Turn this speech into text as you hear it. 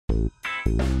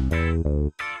Hey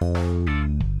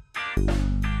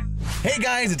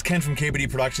guys, it's Ken from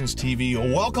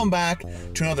KBDProductionsTV. Welcome back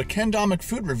to another Ken Dominic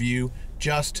food review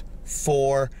just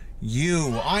for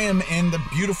you. I am in the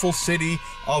beautiful city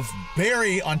of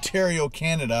Barrie, Ontario,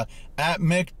 Canada at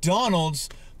McDonald's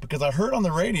because I heard on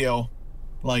the radio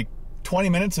like 20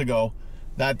 minutes ago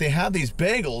that they have these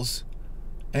bagels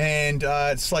and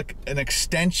it's like an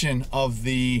extension of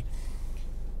the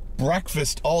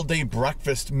breakfast, all-day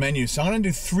breakfast menu. So I'm gonna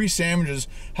do 3 sandwiches,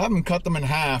 have them cut them in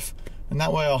half, and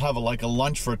that way I'll have a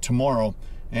lunch for tomorrow,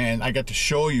 and I get to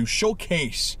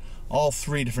showcase all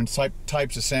 3 different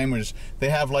types of sandwiches. They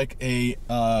have like a,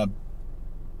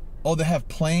 they have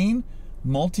plain,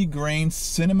 multi-grain,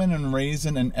 cinnamon and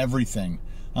raisin and everything.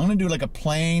 I'm gonna do like a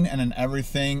plain and an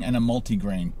everything and a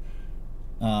multi-grain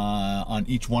on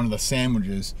each one of the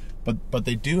sandwiches. But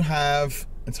they do have,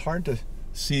 it's hard to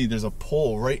see, there's a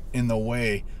pole right in the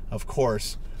way, of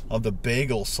course, of the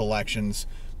bagel selections.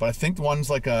 But I think the one's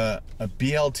like a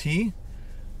BLT.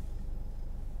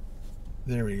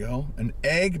 There we go. An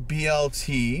egg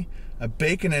BLT, a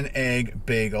bacon and egg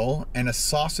bagel, and a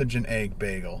sausage and egg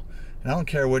bagel. And I don't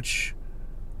care which.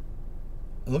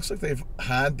 It looks like they've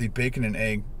had the bacon and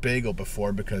egg bagel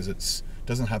before because it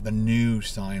doesn't have the new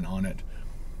sign on it.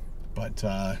 But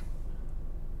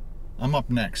I'm up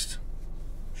next.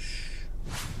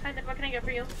 Hi, what can I get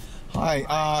for you?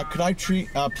 Hi, could I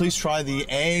please try the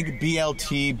egg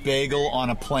BLT bagel on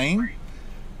a plain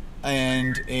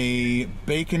and a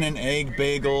bacon and egg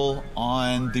bagel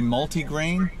on the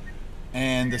multigrain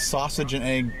and the sausage and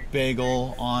egg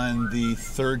bagel on the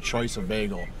third choice of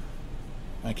bagel.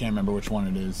 I can't remember which one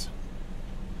it is.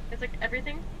 It's like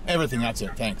everything? Everything, that's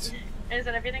it, thanks. And is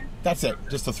that everything? That's it,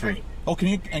 just the 3. Alright. Oh,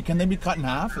 can they be cut in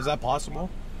half? Is that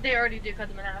possible? They already do cut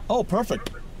them in half. Oh,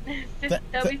 perfect.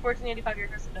 That'll be $14.85 your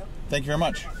person though. Thank you very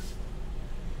much.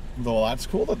 Though that's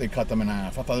cool that they cut them in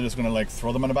half. I thought they were just gonna like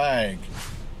throw them in a bag.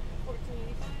 $14.85.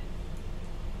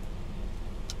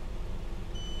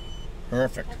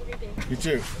 Perfect. Have a great day. You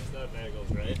too. Those are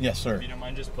bagels, right? Yes, sir. If you don't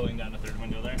mind just pulling down the 3rd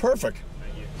window there. Perfect.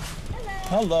 Thank you.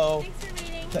 Hello. Hello. Thanks for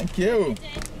waiting. Thank you.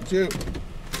 You too.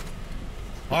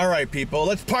 All right, people,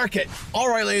 let's park it. All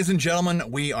right, ladies and gentlemen,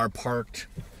 we are parked.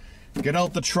 Get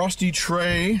out the trusty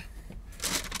tray,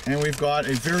 and we've got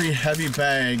a very heavy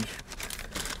bag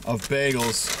of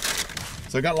bagels.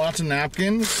 So I got lots of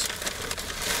napkins.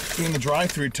 Doing the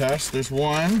drive-through test. There's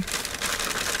 1,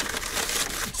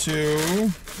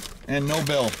 2, and no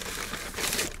bill.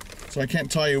 So I can't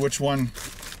tell you which one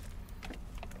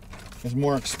is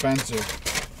more expensive.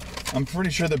 I'm pretty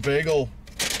sure the bagel,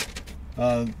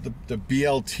 the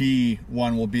BLT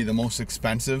one will be the most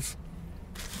expensive.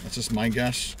 That's just my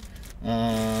guess.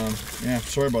 Yeah,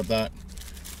 sorry about that.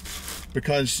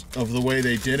 Because of the way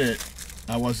they did it,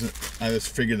 I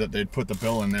just figured that they'd put the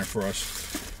bill in there for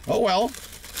us. Oh well.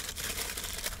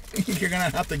 You're gonna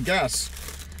have to guess.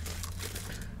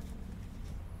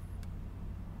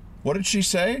 What did she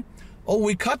say? Oh,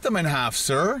 we cut them in half,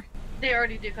 sir. They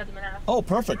already do cut them in half. Oh,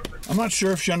 perfect. I'm not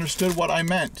sure if she understood what I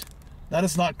meant. That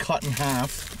is not cut in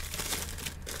half.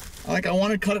 I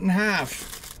want to cut it in half.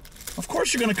 Of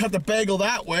course you're gonna cut the bagel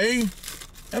that way.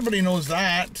 Everybody knows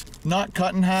that. Not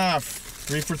cut in half.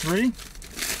 3 for 3?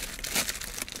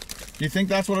 Do you think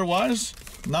that's what it was?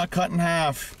 Not cut in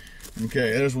half.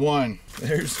 Okay, there's 1.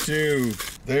 There's 2.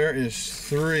 There is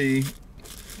 3.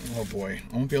 Oh boy,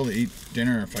 I won't be able to eat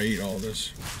dinner if I eat all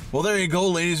this. Well, there you go,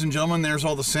 ladies and gentlemen. There's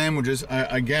all the sandwiches.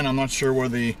 Again, I'm not sure where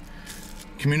the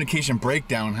communication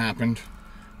breakdown happened,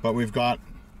 but we've got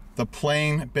the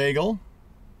plain bagel.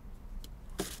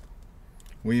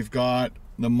 We've got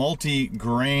the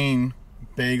multi-grain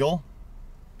bagel.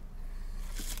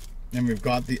 And we've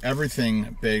got the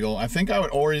everything bagel. I think I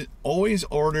would always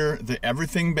order the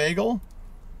everything bagel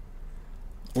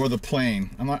or the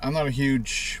plain. I'm not a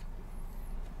huge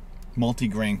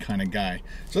multi-grain kind of guy.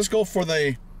 So let's go for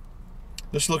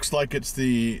this looks like it's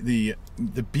the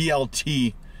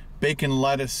BLT, bacon,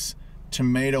 lettuce,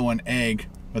 tomato, and egg.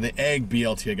 Or the egg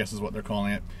BLT, I guess is what they're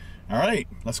calling it. All right,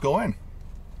 let's go in.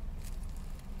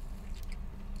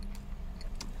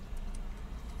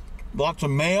 Lots of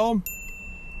mayo.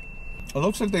 It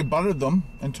looks like they buttered them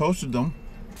and toasted them.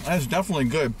 That's definitely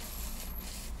good.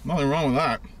 Nothing wrong with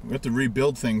that. We have to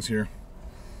rebuild things here.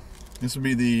 This would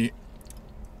be the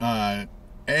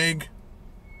egg,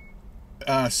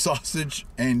 sausage,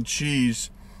 and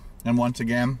cheese. And once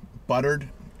again, buttered,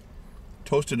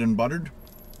 toasted and buttered.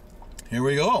 Here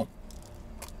we go.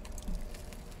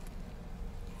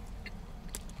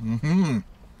 I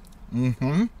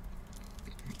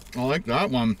like that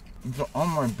one. It's on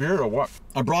my beer or what?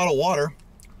 I brought a water.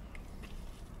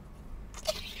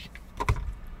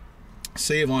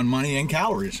 save on money and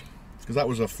calories, because that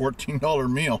was a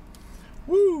 $14 meal.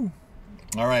 Woo!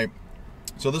 All right,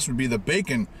 so this would be the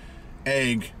bacon,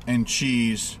 egg, and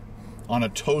cheese on a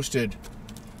toasted,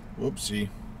 whoopsie.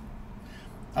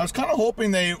 I was kind of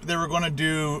hoping they were going to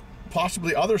do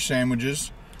possibly other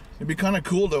sandwiches. It'd be kind of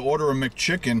cool to order a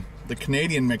McChicken, the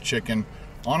Canadian McChicken,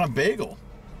 on a bagel.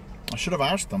 I should have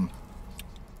asked them.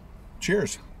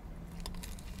 Cheers.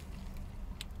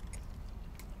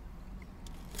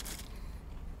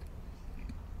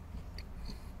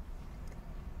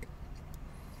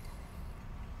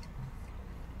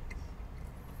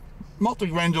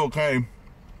 Multigrain's okay.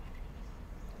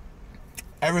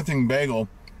 Everything bagel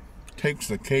takes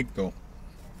the cake though.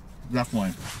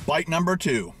 Definitely. Bite number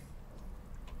 2.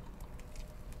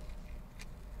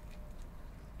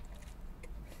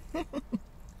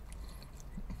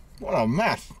 What a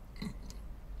mess.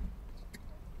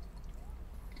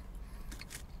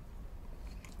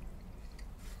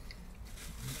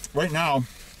 Right now,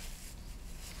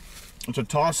 it's a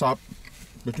toss-up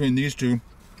between these two.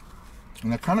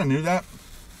 And I kind of knew that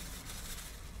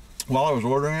while I was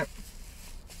ordering it.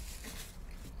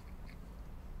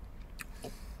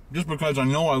 Just because I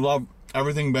know I love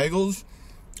everything bagels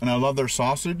and I love their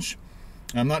sausage.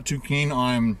 And I'm not too keen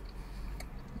on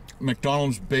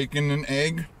McDonald's bacon and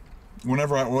egg.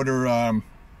 Whenever I order an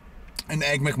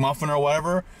egg McMuffin or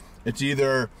whatever, it's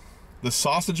either the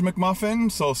sausage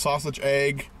McMuffin, so sausage,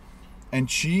 egg, and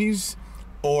cheese,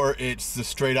 or it's the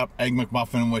straight up egg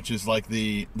McMuffin, which is like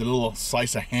the little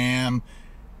slice of ham,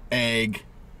 egg,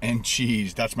 and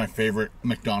cheese. That's my favorite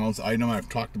McDonald's item. I've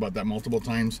talked about that multiple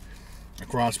times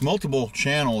across multiple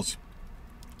channels.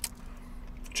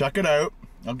 Check it out.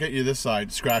 I'll get you this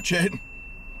side. Scratch it.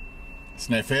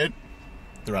 Sniff it.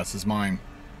 The rest is mine.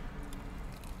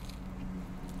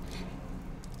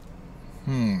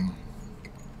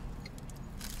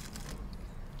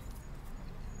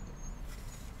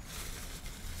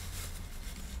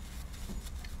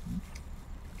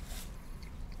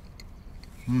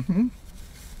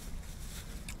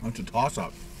 That's a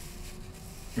toss-up.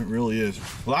 It really is.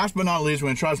 Last but not least, we're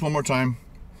going to try this one more time.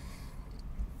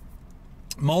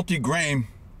 Multi-grain.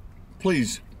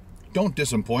 Please, don't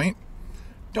disappoint.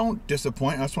 Don't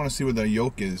disappoint. I just want to see what the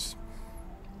yolk is,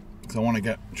 because I want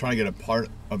to try to get a part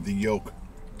of the yolk.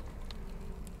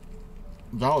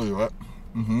 That'll do it.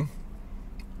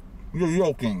 You're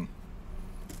yolking.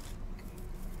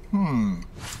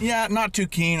 Yeah, not too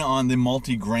keen on the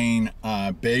multi-grain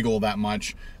bagel that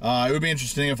much. It would be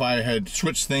interesting if I had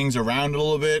switched things around a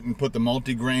little bit and put the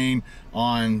multi-grain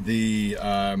on the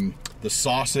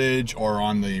sausage, or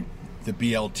on the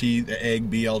BLT, the egg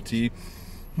BLT.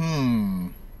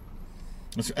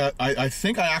 I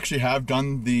think I actually have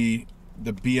done the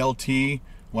BLT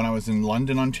when I was in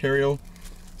London, Ontario.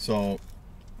 So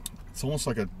it's almost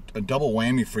like a double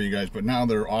whammy for you guys, but now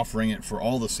they're offering it for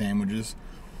all the sandwiches.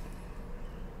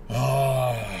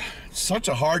 Such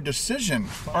a hard decision.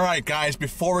 All right, guys,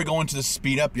 before we go into the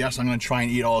speed up, yes, I'm going to try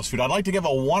and eat all this food. I'd like to give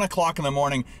a 1 o'clock in the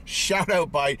morning shout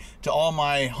out bite to all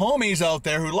my homies out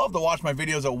there who love to watch my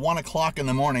videos at 1 o'clock in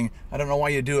the morning. I don't know why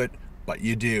you do it, but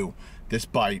you do. This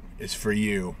bite is for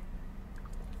you.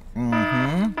 All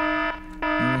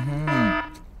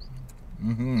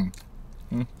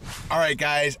right,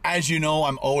 guys, as you know,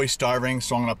 I'm always starving,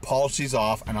 so I'm going to polish these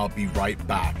off and I'll be right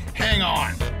back. Hang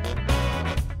on.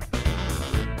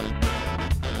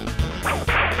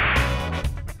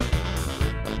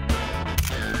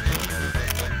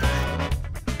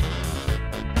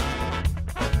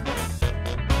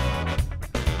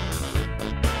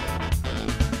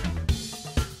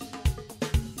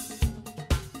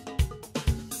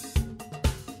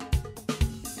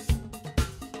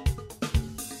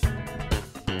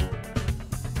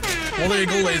 Well, there you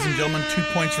go, ladies and gentlemen. 2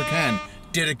 points for Ken.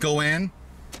 Did it go in?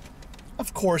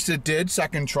 Of course it did.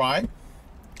 Second try.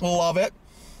 Love it.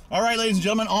 All right, ladies and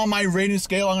gentlemen, on my rating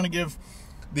scale, I'm going to give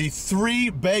the 3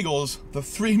 bagels, the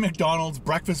 3 McDonald's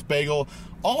breakfast bagel,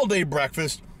 all-day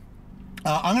breakfast,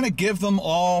 I'm going to give them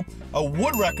all a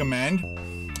would recommend.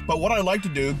 But what I like to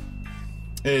do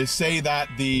is say that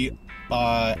the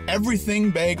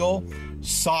everything bagel,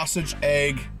 sausage,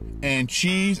 egg, and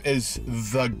cheese is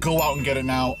the go out and get it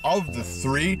now of the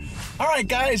 3. All right,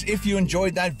 guys, if you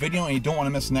enjoyed that video and you don't want to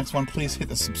miss the next one, please hit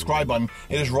the subscribe button.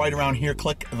 It is right around here.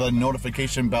 Click the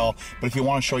notification bell. But if you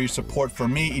want to show your support for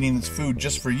me eating this food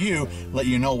just for you, let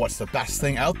you know what's the best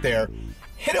thing out there,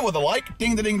 hit it with a like.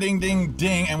 Ding, ding, ding, ding,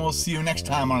 ding. And we'll see you next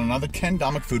time on another Ken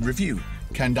Domik food review.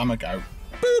 Ken Domik out.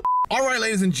 Boop. All right,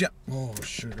 ladies and gentlemen. Oh,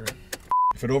 sugar.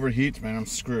 If it overheats, man, I'm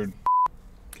screwed.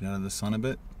 Get out of the sun a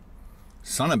bit.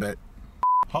 Sun a bit.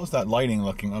 How's that lighting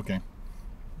looking? Okay.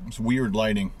 It's weird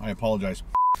lighting. I apologize.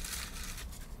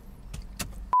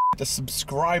 The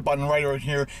subscribe button right over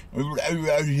here.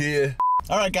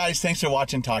 All right, guys. Thanks for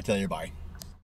watching. Talk to you later. Bye.